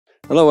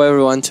Hello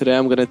everyone, today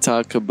I'm gonna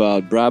talk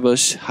about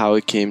Brabus, how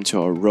it came to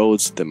our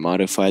roads, the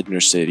modified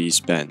Mercedes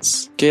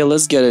Benz. Okay,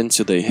 let's get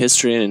into the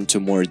history and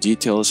into more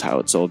details how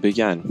it all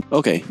began.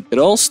 Okay, it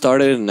all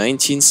started in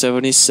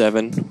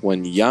 1977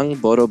 when young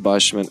Bodo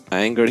Bushman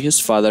angered his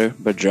father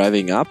by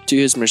driving up to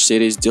his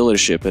Mercedes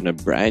dealership in a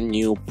brand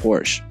new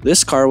Porsche.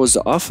 This car was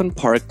often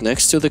parked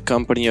next to the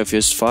company of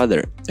his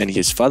father, and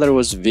his father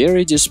was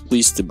very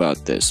displeased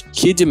about this.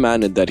 He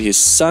demanded that his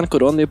son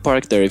could only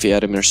park there if he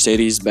had a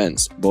Mercedes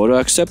Benz. Bodo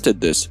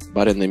accepted this,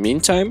 but in the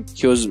meantime,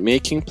 he was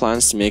making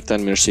plans to make that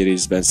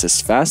Mercedes Benz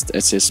as fast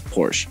as his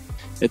Porsche.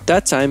 At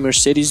that time,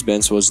 Mercedes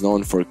Benz was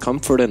known for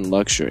comfort and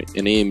luxury,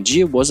 and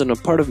AMG wasn't a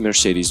part of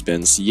Mercedes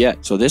Benz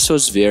yet, so this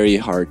was a very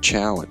hard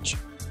challenge.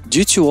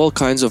 Due to all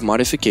kinds of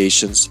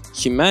modifications,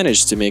 he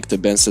managed to make the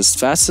Benz as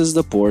fast as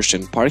the Porsche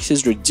and parked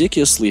his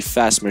ridiculously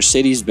fast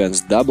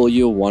Mercedes-Benz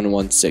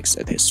W116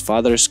 at his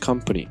father's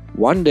company.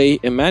 One day,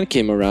 a man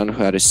came around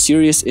who had a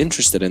serious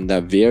interest in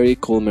that very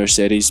cool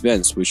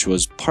Mercedes-Benz, which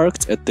was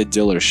parked at the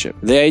dealership.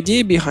 The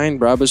idea behind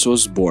Brabus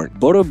was born.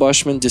 Bodo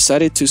Bushman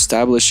decided to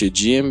establish a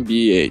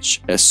GmbH,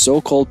 a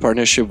so-called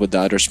partnership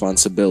without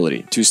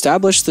responsibility. To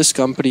establish this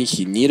company,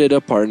 he needed a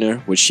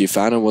partner, which he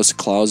found was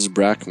Klaus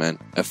Brackmann,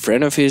 a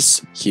friend of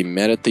his he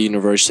met at the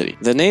university.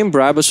 The name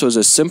Brabus was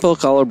a simple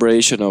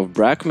collaboration of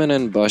Brackmann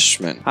and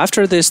Bushman.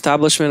 After the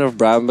establishment of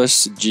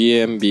Brabus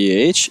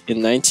GmbH in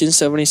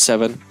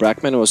 1977,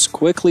 Brackmann was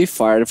quickly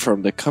fired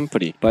from the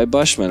company by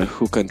Bushman,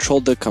 who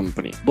controlled the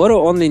company.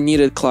 Bodo only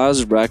needed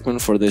Klaus Brackmann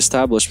for the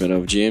establishment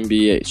of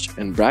GmbH,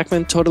 and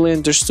Brackmann totally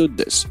understood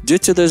this. Due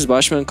to this,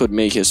 Bushman could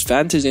make his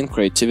fantasy and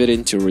creativity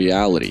into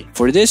reality.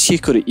 For this, he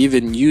could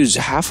even use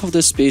half of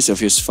the space of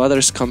his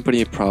father's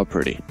company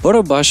property.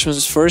 Bodo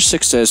Bushman's first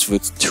success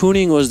with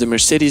tuning was the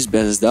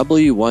Mercedes-Benz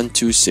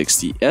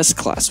W1260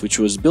 S-Class, which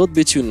was built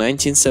between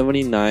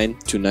 1979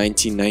 to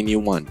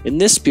 1991. In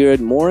this period,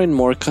 more and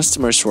more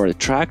customers were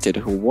attracted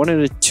who wanted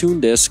a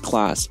tuned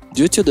S-Class.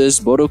 Due to this,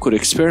 Bodo could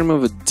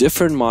experiment with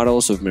different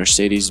models of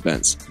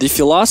Mercedes-Benz. The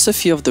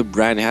philosophy of the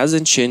brand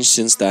hasn't changed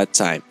since that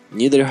time.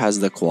 Neither has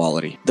the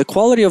quality. The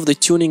quality of the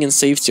tuning and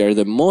safety are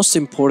the most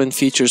important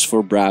features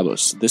for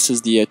Brabus. This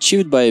is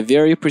achieved by a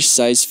very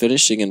precise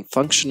finishing and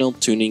functional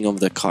tuning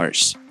of the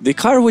cars. The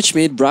car which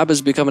made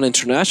Brabus become an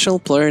international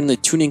player in the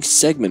tuning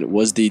segment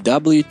was the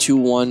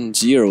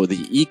W210,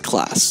 the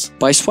E-Class.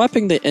 By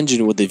swapping the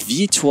engine with the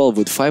V12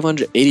 with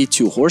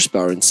 582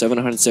 horsepower and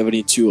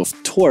 772 of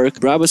torque,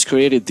 Brabus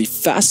created the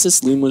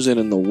fastest limousine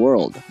in the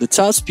world. The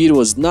top speed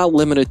was not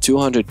limited to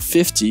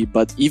 250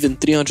 but even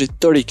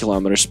 330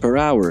 km per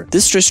hour.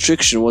 This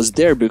restriction was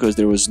there because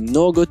there was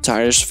no good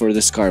tires for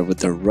this car. With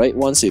the right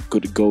ones, it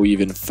could go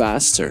even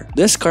faster.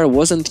 This car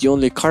wasn't the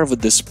only car with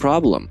this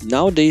problem.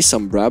 Nowadays,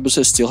 some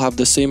Brabuses still have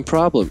the same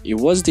problem. It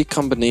was the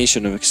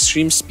combination of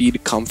extreme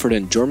speed, comfort,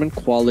 and German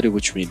quality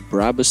which made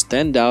Brabus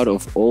stand out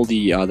of all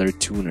the other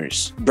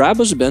tuners.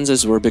 Brabus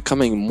Benzes were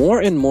becoming more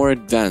and more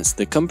advanced.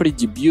 The company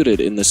debuted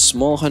in the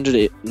small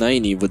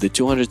 190 with the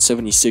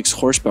 276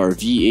 horsepower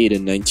V8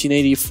 in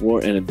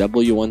 1984 and a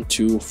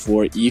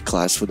W124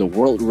 E-Class with a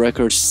world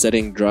record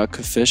setting drag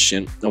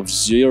coefficient of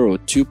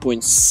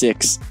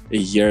 2.6 a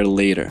year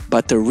later.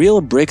 But the real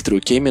breakthrough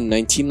came in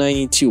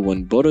 1992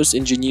 when Bodo's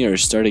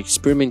engineers started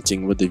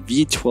experimenting with the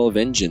V12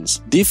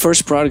 engines. The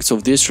first product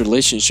of this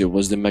relationship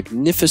was the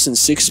magnificent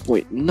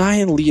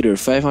 6.9-liter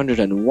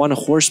 501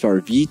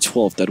 horsepower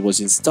V12 that was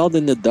installed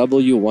in the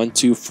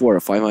W124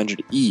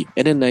 500E,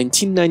 and in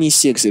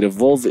 1996 it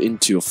evolved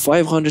into a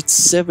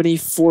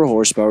 574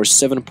 horsepower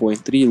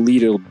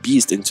 7.3-liter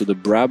beast into the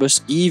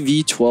Brabus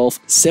EV12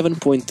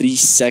 7.3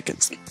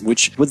 seconds,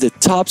 which with the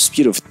top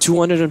speed of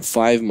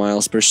 205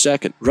 miles per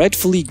second,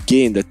 rightfully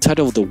gained the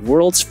title of the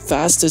world's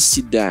fastest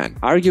sedan.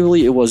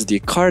 Arguably, it was the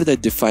car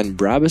that defined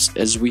Brabus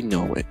as we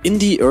know it. In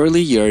the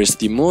early years,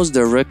 the most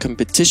direct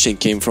competition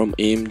came from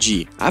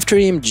AMG. After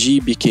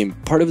AMG became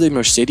part of the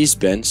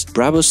Mercedes-Benz,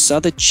 Brabus saw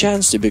the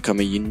chance to become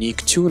a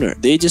unique tuner.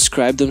 They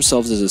described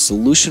themselves as a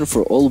solution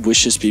for all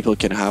wishes people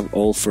can have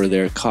all for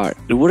their car.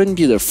 It wouldn't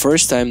be the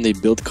first time they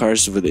built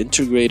cars with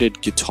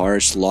integrated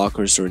guitars,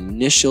 lockers, or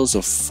initials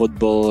of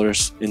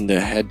footballers in the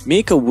head.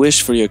 Make a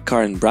wish for your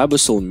car and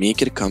Brabus will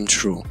make it come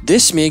true.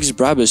 This makes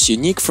Brabus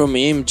unique from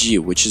AMG,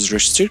 which is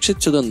restricted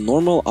to the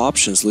normal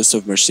options list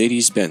of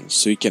Mercedes-Benz,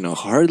 so you can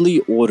hardly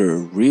order a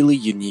really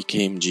unique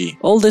AMG.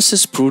 All this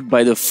is proved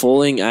by the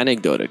following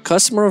anecdote. A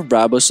customer of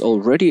Brabus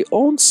already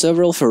owned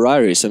several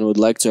Ferraris and would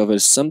like to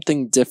have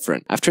something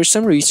different. After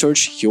some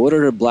research, he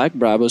ordered a black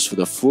Brabus with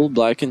a full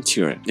black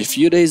interior. A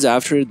few days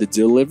after the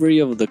delivery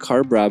of the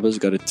car, Brabus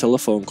got a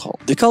telephone call.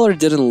 The color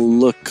didn't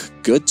look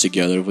good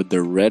together with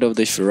the red of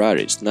the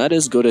Ferraris, not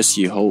as good as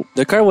he hoped.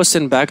 The car was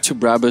sent back to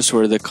Brabus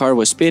where the car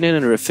was painted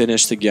and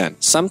refinished again.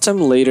 Sometime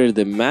later,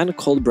 the man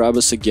called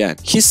Brabus again.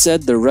 He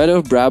said the red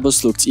of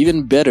Brabus looked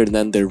even better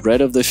than the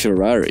red of the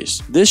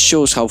Ferraris. This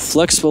shows how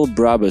flexible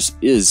Brabus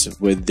is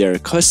with their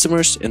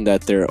customers and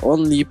that they're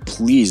only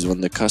pleased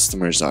when the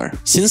customers are.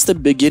 Since the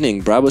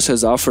beginning, Brabus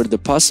has offered the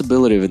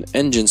possibility of an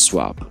engine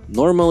swap.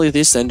 Normally,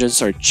 these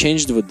engines are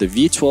changed with the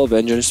V12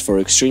 engines for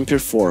extreme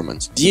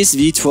performance. These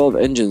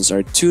V12 engines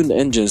are tuned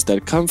engines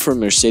that come from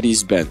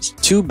Mercedes Benz.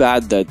 Too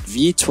bad that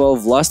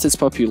V12 lost its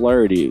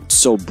popularity,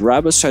 so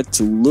Brabus had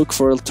to look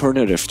for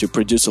alternative to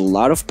produce a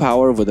lot of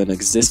power with an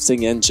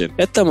existing engine.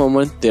 At the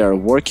moment, they are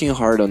working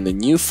hard on the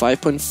new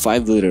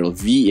 5.5-liter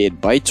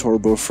V8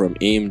 bi-turbo from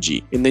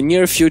AMG. In the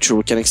near future,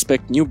 we can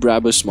expect new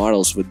Brabus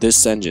models with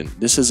this engine.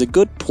 This is a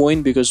good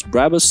point because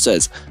Brabus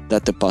says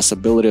that the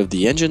possibility of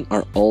the engine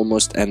are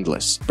almost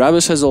endless.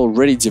 Brabus has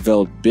already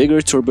developed bigger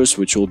turbos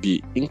which will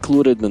be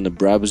included in the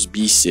Brabus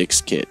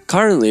B6 kit.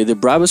 Currently, the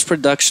Brabus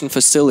production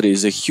facility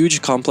is a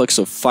huge complex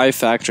of 5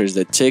 factories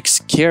that takes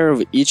care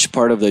of each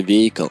part of the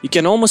vehicle. You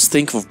can almost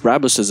think of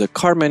Brabus as a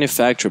car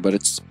manufacturer, but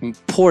it's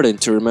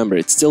important to remember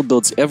it still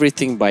builds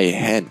everything by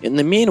hand. In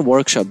the main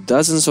workshop,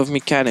 dozens of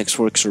mechanics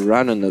works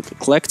around an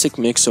eclectic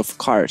mix of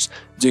cars,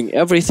 doing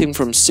everything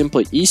from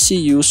simple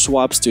ECU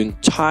swaps to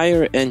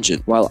entire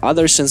engine, while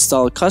others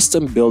install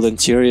custom-built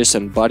interiors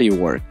and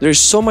bodywork. There's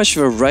so much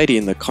variety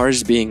in the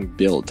cars being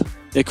built.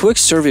 A quick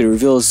survey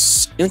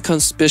reveals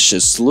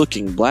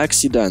inconspicuous-looking black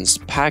sedans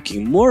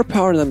packing more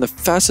power than the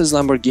fastest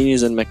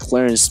Lamborghinis and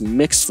Maclarens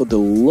mixed with the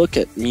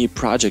look-at-me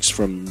projects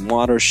from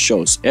motor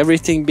shows,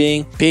 everything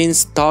being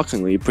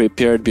painstakingly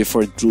prepared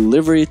before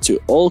delivery to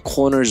all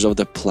corners of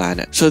the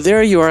planet. So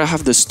there you are,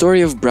 have the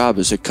story of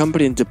Brabus, a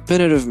company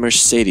independent of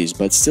Mercedes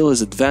but still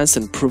is advanced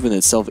and proven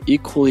itself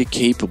equally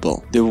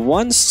capable. The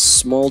once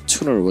small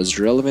tuner was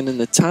relevant in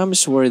the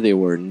times where there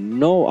were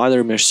no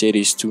other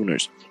Mercedes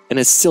tuners. And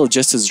it's still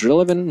just as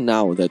relevant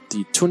now that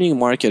the tuning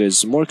market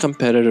is more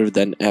competitive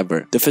than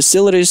ever. The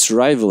facility is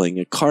rivaling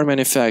a car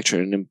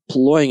manufacturer and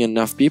employing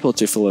enough people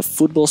to fill a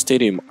football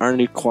stadium aren't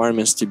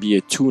requirements to be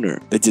a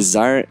tuner. The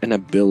desire and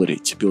ability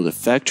to build a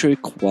factory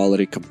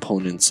quality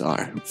components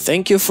are.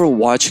 Thank you for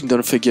watching.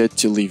 Don't forget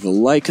to leave a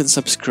like and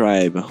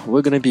subscribe.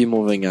 We're gonna be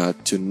moving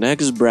out to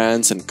next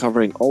brands and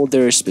covering all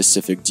their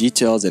specific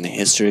details and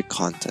history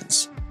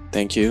contents.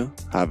 Thank you.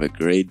 Have a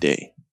great day.